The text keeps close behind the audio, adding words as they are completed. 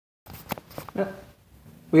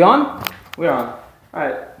We on? We're on.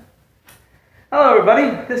 Alright. Hello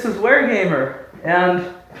everybody, this is WereGamer,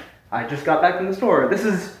 and I just got back from the store. This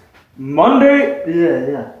is Monday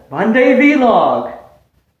vlog.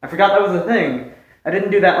 I forgot that was a thing. I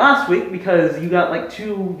didn't do that last week because you got like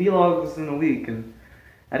 2 vlogs in a week, and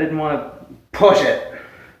I didn't want to push it.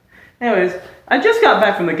 Anyways, I just got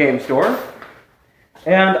back from the game store,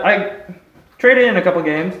 and I traded in a couple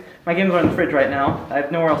games. My games are in the fridge right now. I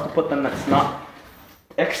have nowhere else to put them that's not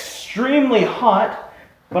extremely hot,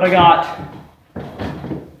 but I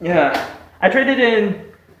traded in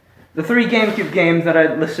the 3 GameCube games that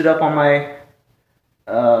I listed up on my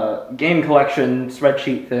game collection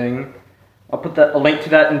spreadsheet thing. I'll put a link to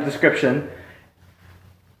that in the description.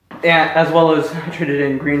 And as well as I traded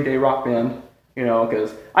in Green Day Rock Band, you know,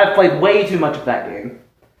 because I've played way too much of that game.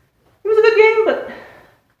 It was a good game, but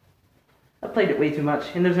I played it way too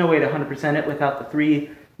much, and there's no way to 100% it without the 3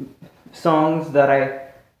 songs that I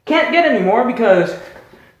can't get anymore because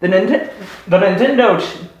the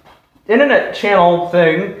Nintendo Internet channel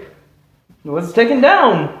thing was taken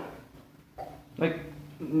down like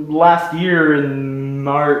last year in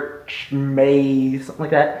March, May, something like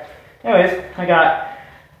that. Anyways, I got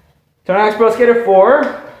Tony Hawk's Pro Skater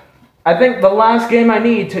 4. I think the last game I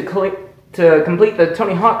need to complete the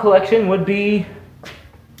Tony Hawk collection would be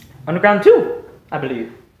Underground 2, I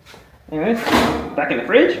believe. Anyways, back in the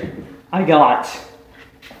fridge, I got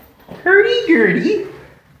Hurdy-Gurdy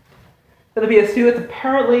for the PS2. It's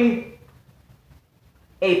apparently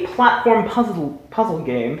a platform puzzle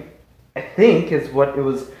game, I think is what it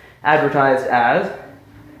was advertised as.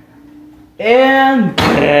 And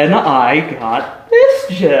then I got this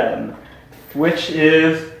gem, which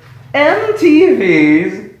is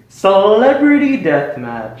MTV's Celebrity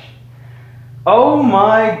Deathmatch. Oh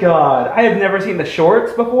my god, I have never seen the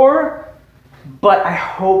shorts before, but I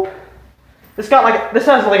hope this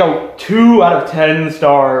has like a 2 out of 10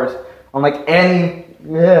 stars on like any,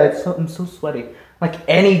 I'm so sweaty, like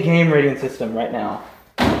any game rating system right now.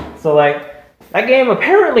 So like, that game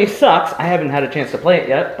apparently sucks. I haven't had a chance to play it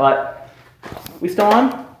yet, but we still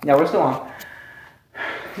on? Yeah, we're still on.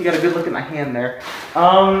 You got a good look at my hand there.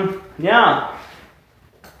 Yeah.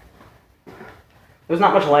 There's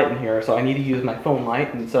not much light in here, so I need to use my phone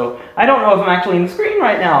light, and so I don't know if I'm actually in the screen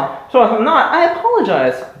right now. So if I'm not, I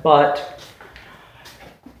apologize, but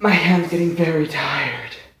my hand's getting very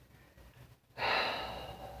tired.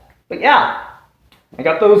 But yeah, I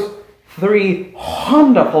got those 3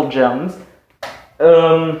 wonderful gems.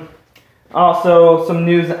 Also, some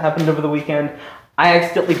news that happened over the weekend. I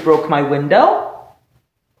accidentally broke my window.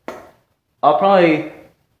 I'll probably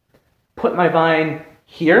put my Vine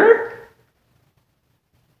here.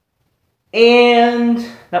 And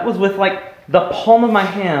that was with like the palm of my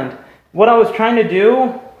hand. What I was trying to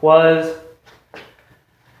do was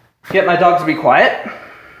get my dog to be quiet.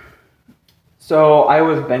 So I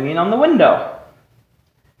was banging on the window.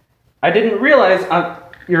 I didn't realize,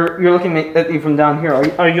 you're looking at me from down here.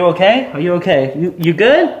 Are you okay? Are you okay? You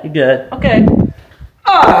good? You good? Okay.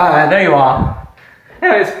 Ah, there you are.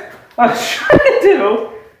 Anyways, what I was trying to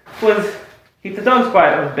do was keep the dogs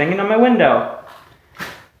quiet. I was banging on my window.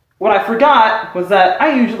 What I forgot was that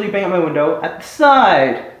I usually bang on my window at the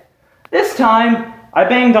side. This time, I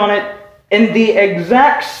banged on it in the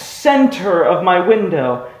exact center of my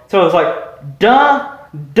window. So it was like, duh,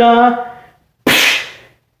 duh, psh.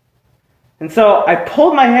 And so I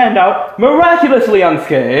pulled my hand out, miraculously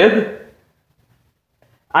unscathed.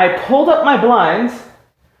 I pulled up my blinds,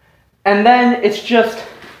 and then it's just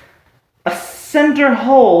a center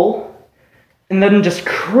hole, and then just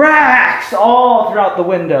cracks all throughout the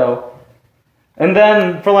window. And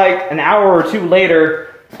then for like an hour or 2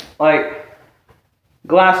 later, like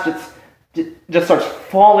glass just starts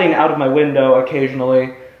falling out of my window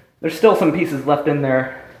occasionally. There's still some pieces left in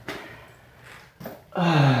there.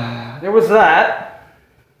 There was that.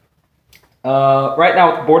 Right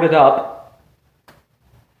now it's boarded up.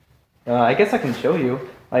 I guess I can show you.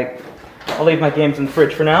 Like, I'll leave my games in the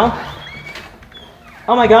fridge for now.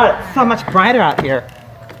 Oh my god, it's so much brighter out here.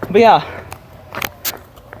 But yeah,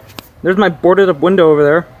 there's my boarded up window over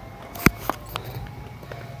there.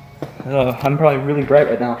 I'm probably really bright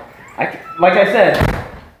right now. Like I said,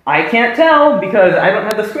 I can't tell because I don't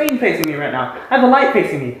have the screen facing me right now. I have the light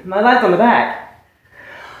facing me. My light's on the back.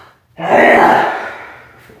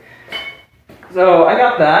 So I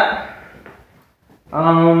got that.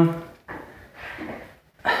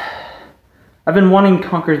 I've been wanting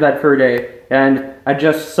Conker's Bad Fur Day, and I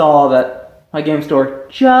just saw that my game store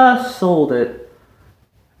just sold it.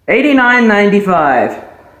 $89.95.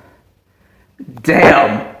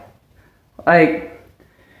 Damn. Like,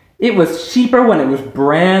 It was cheaper when it was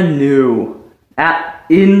brand new.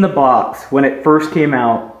 In the box when it first came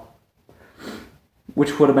out.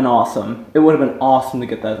 Which would have been awesome. It would have been awesome to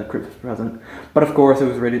get that as a Christmas present. But of course it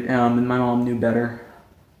was rated M and my mom knew better.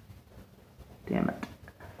 Damn it.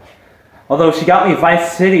 Although she got me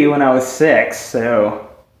Vice City when I was 6, so...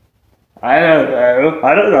 I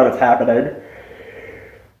don't know what's happening.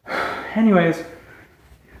 Anyways.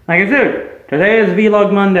 Like I said, today is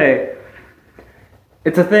Vlog Monday.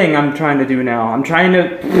 It's a thing I'm trying to do now. I'm trying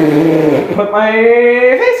to put my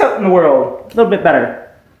face out in the world. A little bit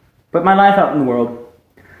better. Put my life out in the world.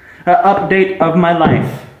 Update of my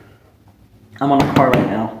life. I'm on a car right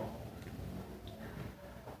now.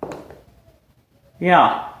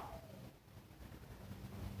 Yeah.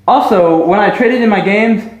 Also, when I traded in my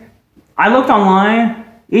games, I looked online.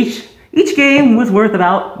 Each game was worth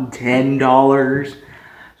about $10.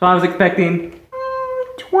 So I was expecting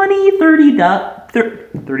 20, 30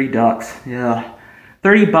 ducks, yeah.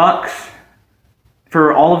 30 bucks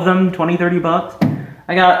for all of them, 20, 30 bucks.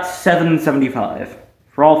 I got $7.75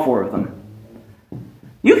 for all 4 of them.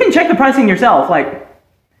 You can check the pricing yourself, like,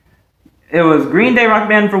 it was Green Day Rock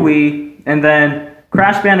Band for Wii, and then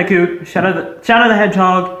Crash Bandicoot, Shadow the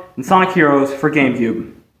Hedgehog, and Sonic Heroes for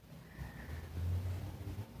GameCube.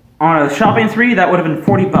 On a shopping spree, that would have been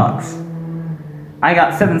 40 bucks. I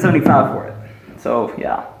got $7.75 for it, so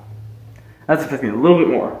yeah. That's affecting me a little bit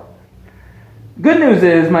more. Good news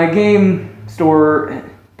is my game store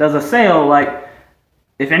does a sale, like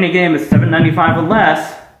if any game is $7.95 or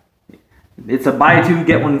less, it's a buy 2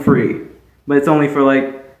 get 1 free. But it's only for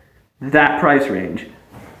like that price range.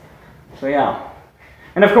 So yeah.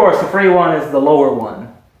 And of course the free one is the lower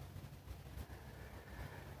one.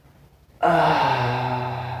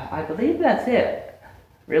 I believe that's it.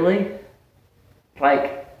 Really?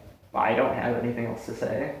 Like, I don't have anything else to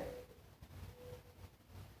say.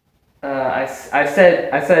 I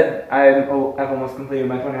said I've almost completed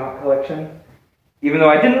my Tony Hawk collection, even though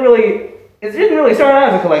it didn't really start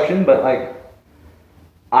out as a collection, but like,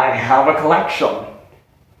 I have a collection.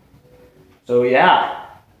 So yeah,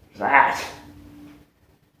 that.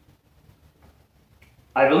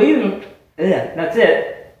 I believe, yeah, that's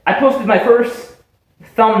it. I posted my first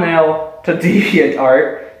thumbnail to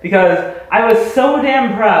DeviantArt because I was so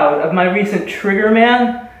damn proud of my recent Trigger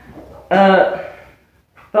Man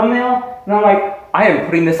thumbnail, and I'm like, I am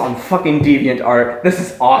putting this on fucking DeviantArt. This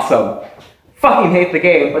is awesome. Fucking hate the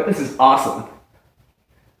game, but this is awesome.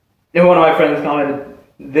 And one of my friends commented,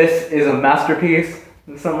 this is a masterpiece,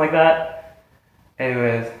 something like that.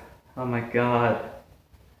 Anyways, oh my god.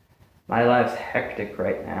 My life's hectic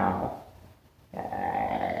right now.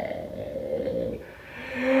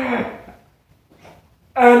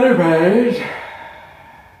 Anyways,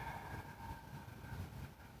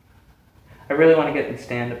 I really want to get into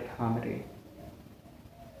stand-up comedy.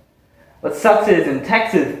 What sucks is, in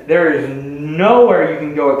Texas, there is nowhere you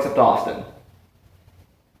can go except Austin.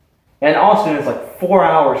 And Austin is like 4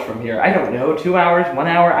 hours from here. I don't know, 2 hours, 1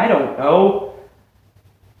 hour, I don't know.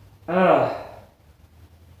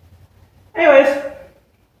 Anyways,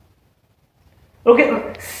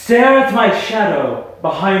 stare at my shadow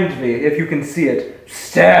behind me, if you can see it.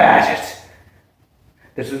 Stare at it.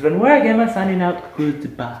 This has been Wargamer signing out.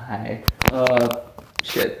 Goodbye.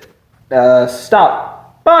 Shit.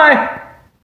 Stop. Bye!